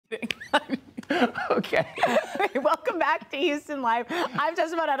Okay. Welcome back to Houston Live. I'm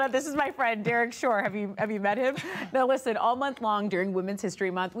Tessa. This is my friend Derrick Shore. Have you met him? Now listen, all month long during Women's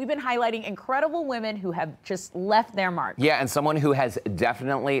History Month, we've been highlighting incredible women who have just left their mark. Yeah, and someone who has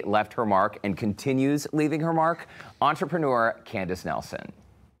definitely left her mark and continues leaving her mark, entrepreneur Candace Nelson.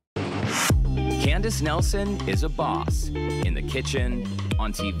 Candace Nelson is a boss in the kitchen,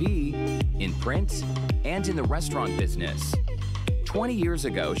 on TV, in print, and in the restaurant business. 20 years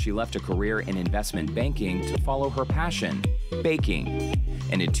ago, she left a career in investment banking to follow her passion, baking.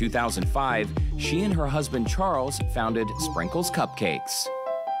 And in 2005, she and her husband Charles founded Sprinkles Cupcakes.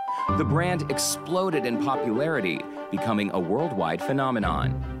 The brand exploded in popularity, becoming a worldwide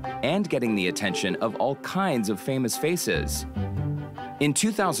phenomenon, and getting the attention of all kinds of famous faces. In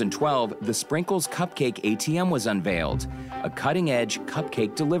 2012, the Sprinkles Cupcake ATM was unveiled, a cutting-edge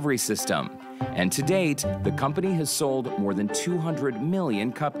cupcake delivery system. And to date, the company has sold more than 200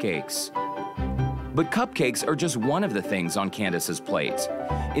 million cupcakes. But cupcakes are just one of the things on Candace's plate.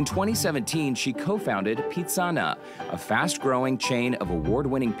 In 2017, she co-founded Pizzana, a fast-growing chain of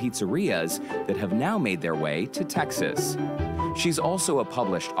award-winning pizzerias that have now made their way to Texas. She's also a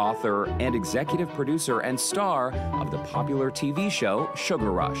published author and executive producer and star of the popular TV show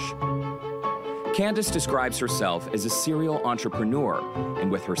Sugar Rush. Candace describes herself as a serial entrepreneur, and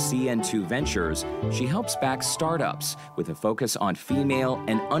with her CN2 Ventures, she helps back startups with a focus on female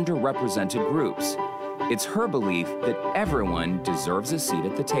and underrepresented groups. It's her belief that everyone deserves a seat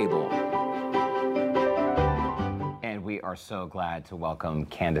at the table. And we are so glad to welcome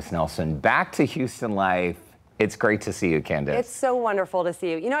Candace Nelson back to Houston Life. It's great to see you, Candace. It's so wonderful to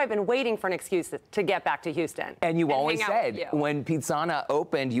see you. You know, I've been waiting for an excuse to get back to Houston. And you always said when Pizzana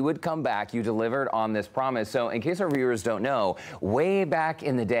opened, you would come back. You delivered on this promise. So in case our viewers don't know, way back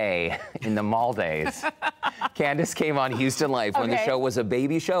in the day, in the mall days, Candace came on Houston Life when the show was a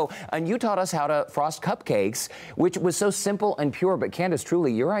baby show. And you taught us how to frost cupcakes, which was so simple and pure. But Candace,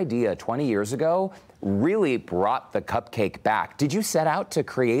 truly, your idea 20 years ago really brought the cupcake back. Did you set out to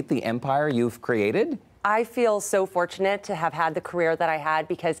create the empire you've created? I feel so fortunate to have had the career that I had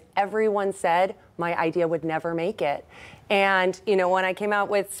because everyone said my idea would never make it. And, you know, when I came out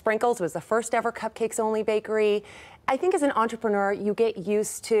with Sprinkles, it was the first ever cupcakes only bakery. I think as an entrepreneur, you get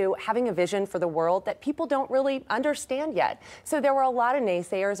used to having a vision for the world that people don't really understand yet. So there were a lot of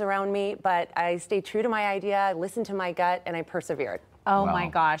naysayers around me, but I stayed true to my idea, I listened to my gut, and I persevered. Oh my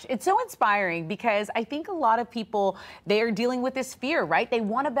gosh. It's so inspiring because I think a lot of people, they are dealing with this fear, right? They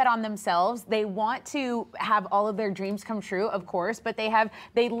want to bet on themselves. They want to have all of their dreams come true, of course, but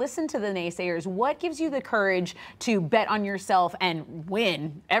they listen to the naysayers. What gives you the courage to bet on yourself and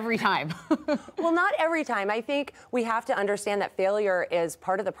win every time? Well, not every time. I think we have to understand that failure is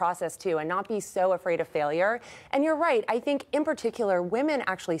part of the process too and not be so afraid of failure. And you're right. I think in particular, women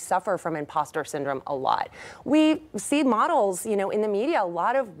actually suffer from imposter syndrome a lot. We see models, you know, in the media, a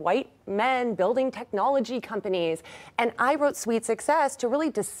lot of white men building technology companies. And I wrote Sweet Success to really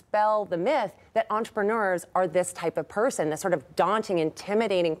dispel the myth that entrepreneurs are this type of person, this sort of daunting,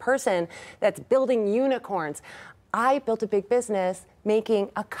 intimidating person that's building unicorns. I built a big business making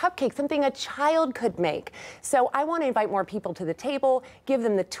a cupcake, something a child could make. So I want to invite more people to the table, give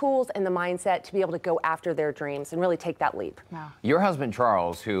them the tools and the mindset to be able to go after their dreams and really take that leap. Wow. Your husband,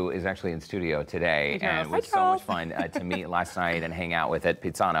 Charles, who is actually in studio today and was so much fun to meet last night and hang out with at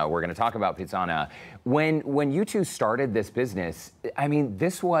Pizzana. We're going to talk about Pizzana. When you two started this business, I mean,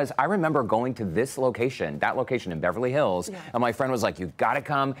 I remember going to this location, that location in Beverly Hills, and my friend was like, you've got to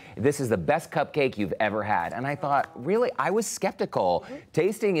come. This is the best cupcake you've ever had. And I thought, really, I was skeptical.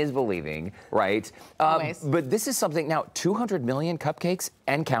 Tasting is believing, right? But this is something now, 200 million cupcakes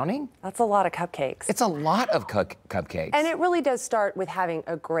and counting? That's a lot of cupcakes. It's a lot of cupcakes. And it really does start with having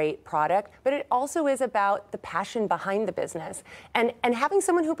a great product, but it also is about the passion behind the business and having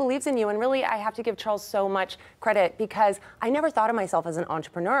someone who believes in you. And really, I have to give Charles so much credit because I never thought of myself as an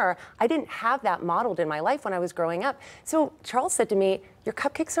entrepreneur. I didn't have that modeled in my life when I was growing up. So Charles said to me, your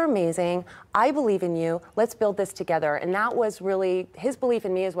cupcakes are amazing. I believe in you. Let's build this together. And that was really, his belief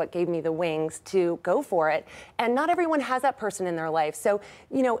in me is what gave me the wings to go for it. And not everyone has that person in their life. So,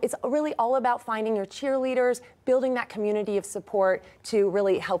 you know, it's really all about finding your cheerleaders, building that community of support to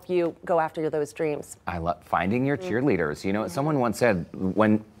really help you go after those dreams. I love finding your cheerleaders. You know, someone once said,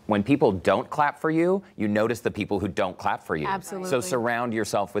 when people don't clap for you, you notice the people who don't clap for you. Absolutely. So surround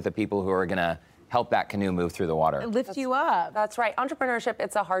yourself with the people who are going to help that canoe move through the water. Lift you up. That's right. Entrepreneurship,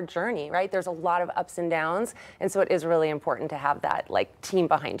 it's a hard journey, right? There's a lot of ups and downs. And so it is really important to have that like team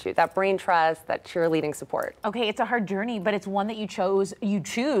behind you, that brain trust, that cheerleading support. Okay, it's a hard journey, but it's one that you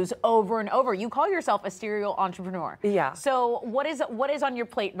choose over and over. You call yourself a serial entrepreneur. Yeah. So what is on your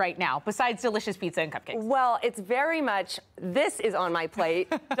plate right now besides delicious pizza and cupcakes? Well, it's very much, this is on my plate.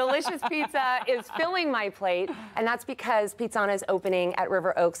 Delicious pizza is filling my plate. And that's because Pizzana is opening at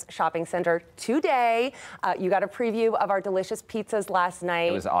River Oaks Shopping Center today. You got a preview of our delicious pizzas last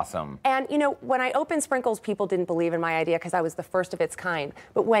night. It was awesome. And you know, when I opened Sprinkles, people didn't believe in my idea because I was the first of its kind.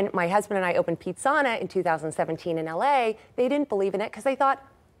 But when my husband and I opened Pizzana in 2017 in LA, they didn't believe in it because they thought,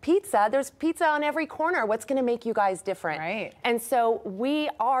 pizza, there's pizza on every corner. What's going to make you guys different? Right. And so we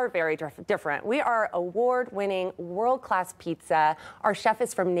are very different. We are award-winning, world-class pizza. Our chef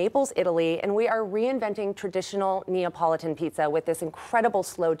is from Naples, Italy, and we are reinventing traditional Neapolitan pizza with this incredible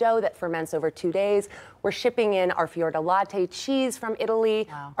slow dough that ferments over 2 days. We're shipping in our Fiorda latte cheese from Italy.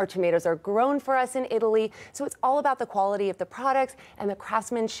 Wow. Our tomatoes are grown for us in Italy. So it's all about the quality of the products and the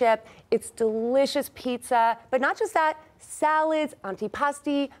craftsmanship. It's delicious pizza, but not just that, salads,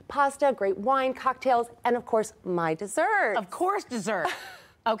 antipasti, pasta, great wine, cocktails, and of course, my dessert. Of course, dessert.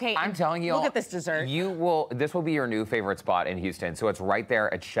 Okay, I'm telling you, look at this dessert. This will be your new favorite spot in Houston. So it's right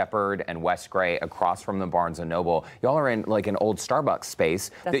there at Shepherd and West Gray, across from the Barnes & Noble. Y'all are in like an old Starbucks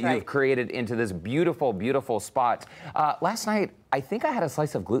space that you've created into this beautiful, beautiful spot. Last night, I think I had a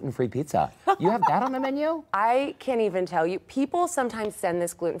slice of gluten-free pizza. You have that on the menu? I can't even tell you. People sometimes send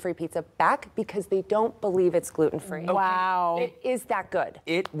this gluten-free pizza back because they don't believe it's gluten-free. Wow. It is that good.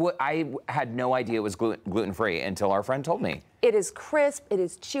 I had no idea it was gluten-free until our friend told me. It is crisp, it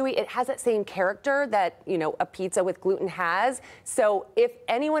is chewy, it has that same character that, you know, a pizza with gluten has. So if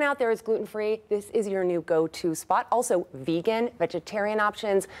anyone out there is gluten-free, this is your new go-to spot. Also vegan, vegetarian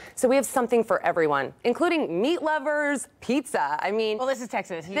options. So we have something for everyone, including meat lovers, pizza. I mean, well, this is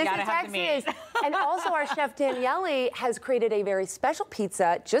Texas. You gotta have the meat. And also our chef Daniele has created a very special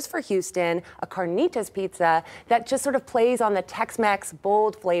pizza just for Houston, a carnitas pizza that just sort of plays on the Tex-Mex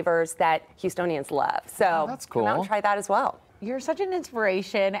bold flavors that Houstonians love. So that's cool. Come out and try that as well. You're such an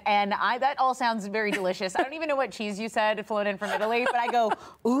inspiration, and that all sounds very delicious. I don't even know what cheese you said flown in from Italy, but I go,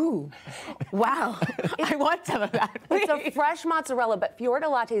 ooh, wow, I want some of that. It's a fresh mozzarella, but Fiorda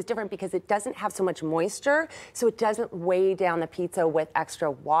latte is different because it doesn't have so much moisture, so it doesn't weigh down the pizza with extra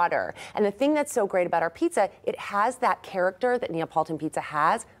water. And the thing that's so great about our pizza, it has that character that Neapolitan pizza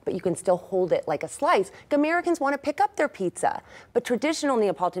has, but you can still hold it like a slice. Americans want to pick up their pizza, but traditional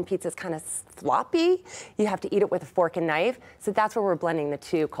Neapolitan pizza is kind of floppy. You have to eat it with a fork and knife. So that's where we're blending the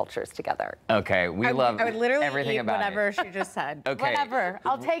two cultures together. Okay, we love I would literally everything eat about whatever it. she just said. Okay. Whatever,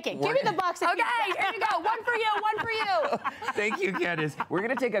 I'll take it. Give me the box of pizza. Okay, here you go. One for you, one for you. Thank you, Candace. We're going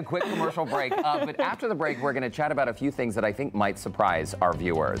to take a quick commercial break, but after the break, we're going to chat about a few things that I think might surprise our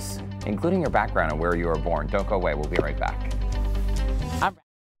viewers, including your background and where you were born. Don't go away. We'll be right back.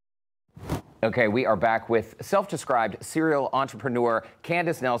 Okay, we are back with self-described serial entrepreneur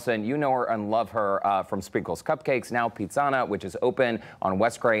Candace Nelson. You know her and love her from Sprinkles Cupcakes, now Pizzana, which is open on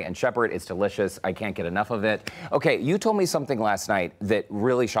West Gray and Shepherd. It's delicious. I can't get enough of it. Okay, you told me something last night that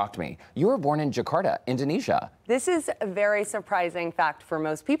really shocked me. You were born in Jakarta, Indonesia. This is a very surprising fact for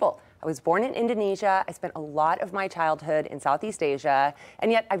most people. I was born in Indonesia. I spent a lot of my childhood in Southeast Asia,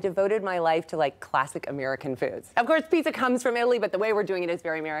 and yet I've devoted my life to like classic American foods. Of course, pizza comes from Italy, but the way we're doing it is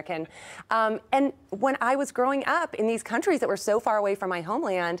very American. And when I was growing up in these countries that were so far away from my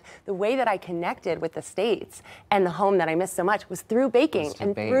homeland, the way that I connected with the States and the home that I missed so much was through baking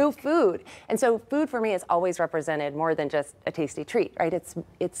and through food. And so food for me has always represented more than just a tasty treat, right?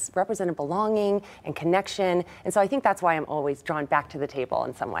 It's represented belonging and connection. And so I think that's why I'm always drawn back to the table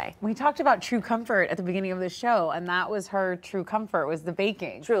in some way. We talked about true comfort at the beginning of the show, and that was her true comfort, was the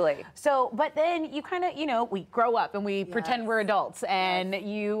baking. Truly. So, but then you kind of, you know, we grow up and we pretend we're adults, and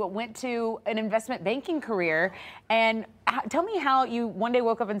you went to an investment banking career, and tell me how you one day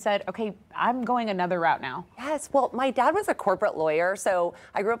woke up and said, okay, I'm going another route now. Yes, well, my dad was a corporate lawyer, so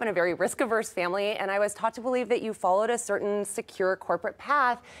I grew up in a very risk-averse family, and I was taught to believe that you followed a certain secure corporate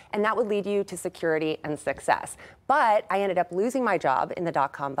path, and that would lead you to security and success. But I ended up losing my job in the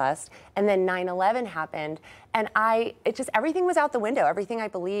dot-com bust, and then 9/11 happened, And everything was out the window, everything I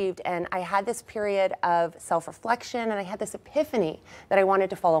believed. And I had this period of self-reflection, and I had this epiphany that I wanted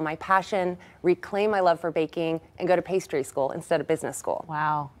to follow my passion, reclaim my love for baking, and go to pastry school instead of business school.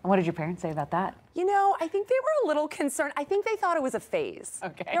 Wow. And what did your parents say about that? You know, I think they were a little concerned. I think they thought it was a phase.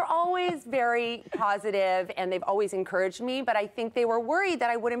 Okay. They're always very positive, and they've always encouraged me, but I think they were worried that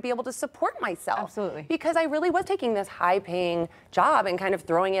I wouldn't be able to support myself. Absolutely. Because I really was taking this high-paying job and kind of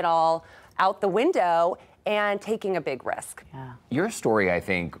throwing it all out the window and taking a big risk. Yeah. Your story, I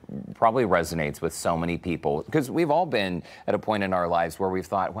think, probably resonates with so many people, because we've all been at a point in our lives where we've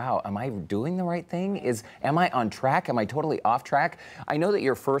thought, wow, am I doing the right thing? Am I on track? Am I totally off track? I know that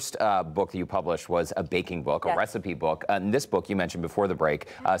your first book that you published was a baking book, yes. a recipe book. And this book you mentioned before the break,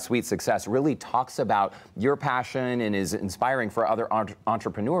 Sweet Success, really talks about your passion and is inspiring for other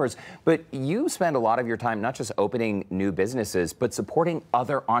entrepreneurs. But you spend a lot of your time not just opening new businesses, but supporting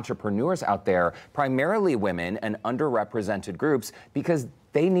other entrepreneurs out there, primarily women and underrepresented groups, because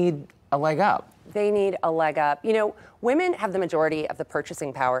they need a leg up. They need a leg up. You know, women have the majority of the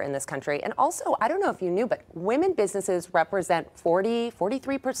purchasing power in this country. And also, I don't know if you knew, but women businesses represent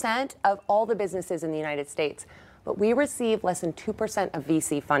 43% of all the businesses in the United States. But we receive less than 2% of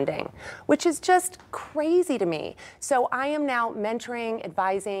VC funding, which is just crazy to me. So I am now mentoring,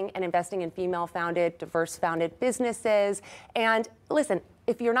 advising, and investing in female-founded, diverse-founded businesses. And listen,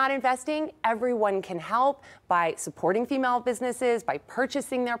 if you're not investing, everyone can help by supporting female businesses, by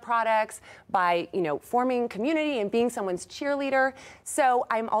purchasing their products, by, you know, forming community and being someone's cheerleader. So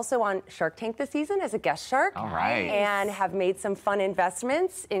I'm also on Shark Tank this season as a guest shark. All right. And have made some fun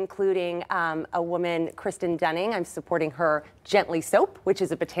investments, including a woman, Kristen Dunning. I'm supporting her Gently Soap, which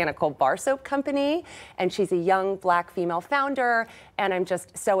is a botanical bar soap company. And she's a young Black female founder. And I'm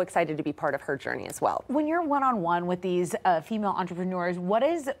just so excited to be part of her journey as well. When you're one-on-one with these female entrepreneurs, what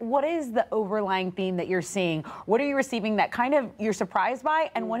is the overlying theme that you're seeing? What are you receiving that kind of you're surprised by,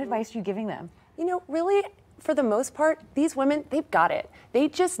 and what advice are you giving them? You know, really, for the most part, these women, they've got it. They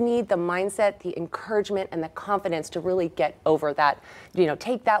just need the mindset, the encouragement, and the confidence to really get over that, you know,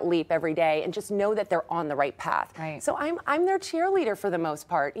 take that leap every day and just know that they're on the right path. Right. So I'm their cheerleader for the most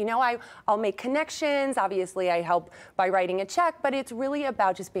part. You know, I'll make connections. Obviously, I help by writing a check, but it's really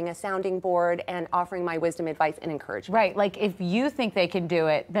about just being a sounding board and offering my wisdom, advice, and encouragement. Right. Like, if you think they can do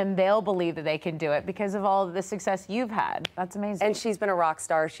it, then they'll believe that they can do it because of all of the success you've had. That's amazing. And she's been a rock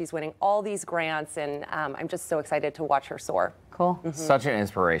star. She's winning all these grants, and I'm just so excited to watch her soar. Cool. Mm-hmm. Such an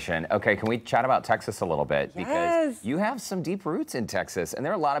inspiration. Okay, can we chat about Texas a little bit? Yes. Because you have some deep roots in Texas, and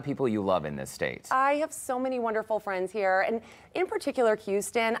there are a lot of people you love in this state. I have so many wonderful friends here, and in particular,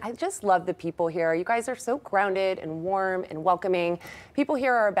 Houston. I just love the people here. You guys are so grounded and warm and welcoming. People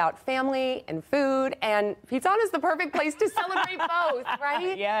here are about family and food, and Pizzana is the perfect place to celebrate both,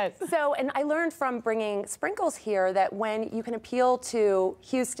 right? Yes. So, and I learned from bringing Sprinkles here that when you can appeal to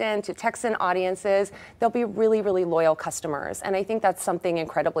Houston, to Texan audiences, they'll be really, really loyal customers. And I think that's something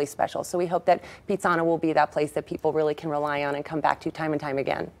incredibly special. So we hope that Pizzana will be that place that people really can rely on and come back to time and time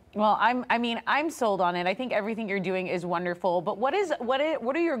again. Well, I'm sold on it. I think everything you're doing is wonderful. But what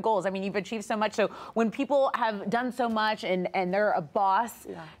are your goals? I mean, you've achieved so much. So when people have done so much and they're a boss,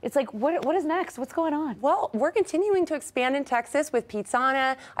 it's like, what is next? What's going on? Well, we're continuing to expand in Texas with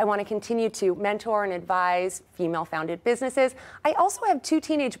Pizzana. I want to continue to mentor and advise female-founded businesses. I also have 2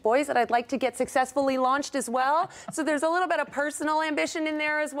 teenage boys that I'd like to get successfully launched as well. So there's a little bit of personal ambition in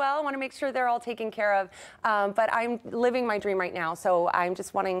there as well. I want to make sure they're all taken care of. But I'm living my dream right now. So I'm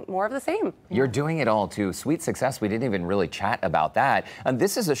just wanting more of the same. You're doing it all too. Sweet Success, we didn't even really chat about that. And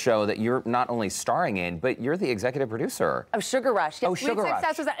this is a show that you're not only starring in, but you're the executive producer. Of Sugar Rush. Yes, Oh, Sugar Rush.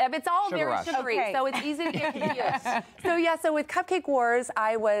 Success was, it's all Sugar very Rush. sugary, Okay. so it's easy to get confused. So with Cupcake Wars,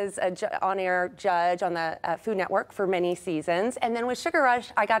 I was an on-air judge on the Food Network for many seasons. And then with Sugar Rush,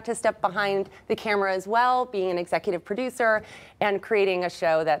 I got to step behind the camera as well, being an executive producer and creating a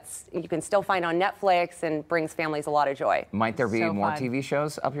show that's you can still find on Netflix and brings families a lot of joy. Might there be So more fun. TV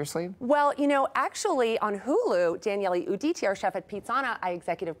shows up your sleeve? Well, you know, actually on Hulu, Daniele Uditi, our chef at Pizzana, I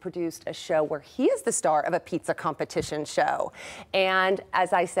executive produced a show where he is the star of a pizza competition show. And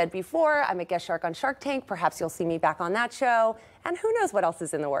as I said before, I'm a guest shark on Shark Tank. Perhaps you'll see me back on that show. And who knows what else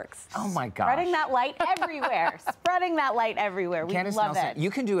is in the works. Oh my gosh. Spreading that light everywhere. Spreading that light everywhere. We Candace love Nelson, it.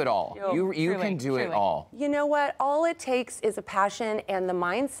 you can do it all. You Truly, can do it truly. all. You know what? All it takes is a passion and the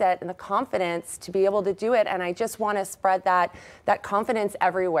mindset and the confidence to be able to do it. And I just want to spread that confidence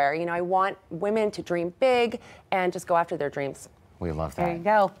everywhere. You know, I want women to dream big and just go after their dreams. We love that. There you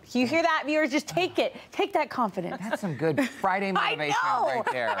go. You hear that, viewers? Just take it. Take that confidence. That's some good Friday motivation I know. right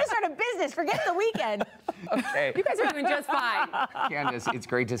there. I'm gonna start a business. Forget the weekend. Okay. You guys are doing just fine. Candace, it's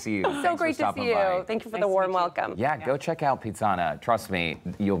great to see you. So great to see you. By. Thank you for the warm welcome. Yeah, go check out Pizzana. Trust me,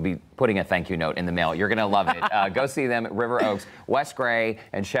 you'll be putting a thank you note in the mail. You're going to love it. Go see them at River Oaks, West Gray,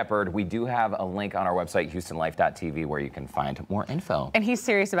 and Shepherd. We do have a link on our website, HoustonLife.tv, where you can find more info. And he's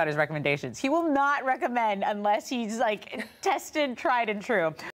serious about his recommendations. He will not recommend unless he's like tested, tried, and true.